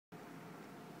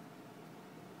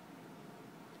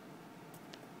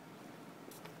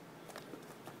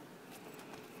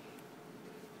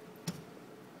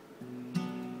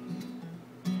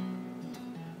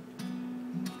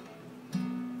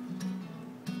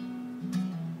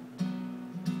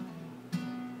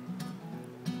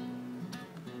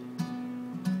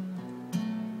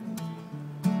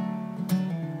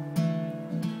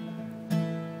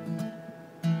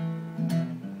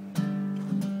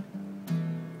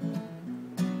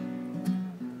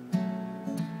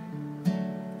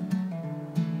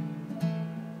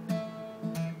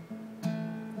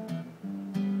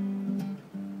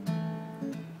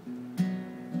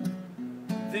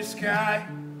This guy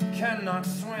cannot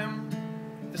swim.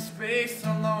 The space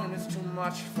alone is too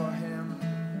much for him.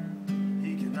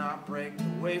 He cannot break the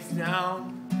waves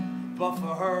down, but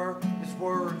for her, his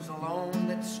words alone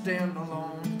that stand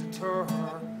alone deter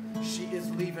her. She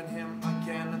is leaving him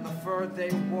again in the fur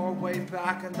they wore way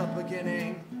back in the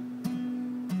beginning.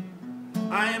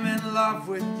 I am in love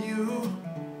with you.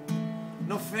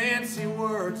 No fancy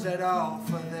words at all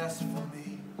for this, for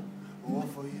me, or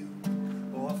for you,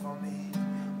 or for me,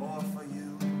 or for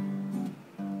you.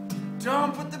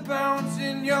 Don't put the bones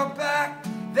in your back.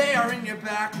 They are in your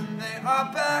back and they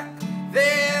are back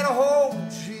there to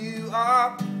hold you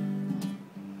up.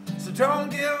 So don't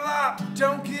give up,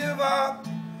 don't give up,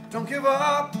 don't give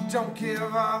up, don't give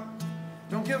up,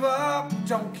 don't give up,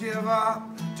 don't give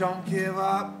up, don't give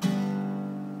up.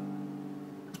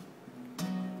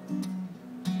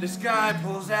 This guy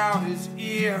pulls out his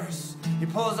ears, he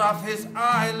pulls off his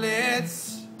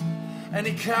eyelids, and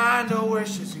he kinda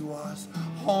wishes he was a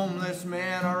homeless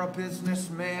man or a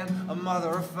businessman, a mother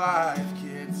of 5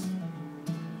 kids.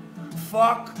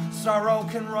 Fuck, sorrow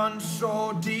can run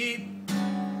so deep,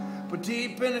 but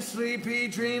deep in his sleep he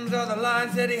dreams of the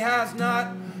lines that he has not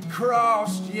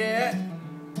crossed yet.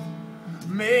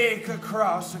 Make a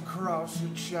cross across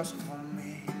it just for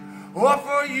me, or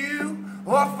for you,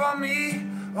 or for me,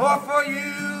 or for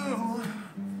you.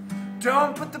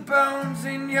 Don't put the bones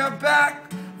in your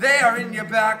back. They are in your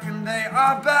back and they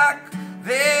are back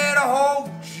there to hold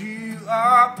you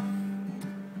up.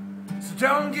 So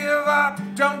don't give up,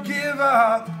 don't give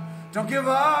up, don't give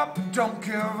up, don't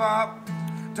give up,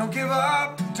 don't give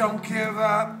up, don't give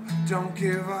up, don't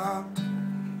give up.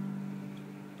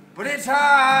 But it's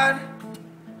hard.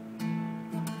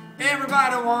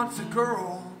 Everybody wants a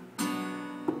girl.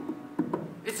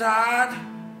 It's hard.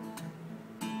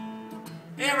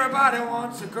 Everybody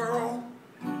wants a girl.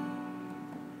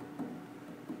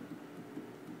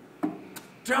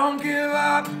 Don't give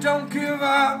up, don't give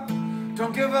up,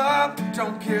 don't give up,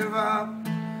 don't give up,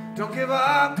 don't give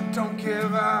up, don't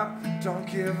give up, don't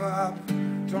give up,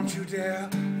 don't you dare.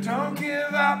 Don't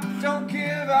give up, don't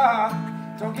give up,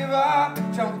 don't give up,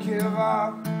 don't give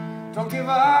up, don't give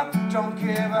up, don't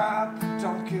give up,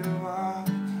 don't give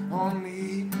up.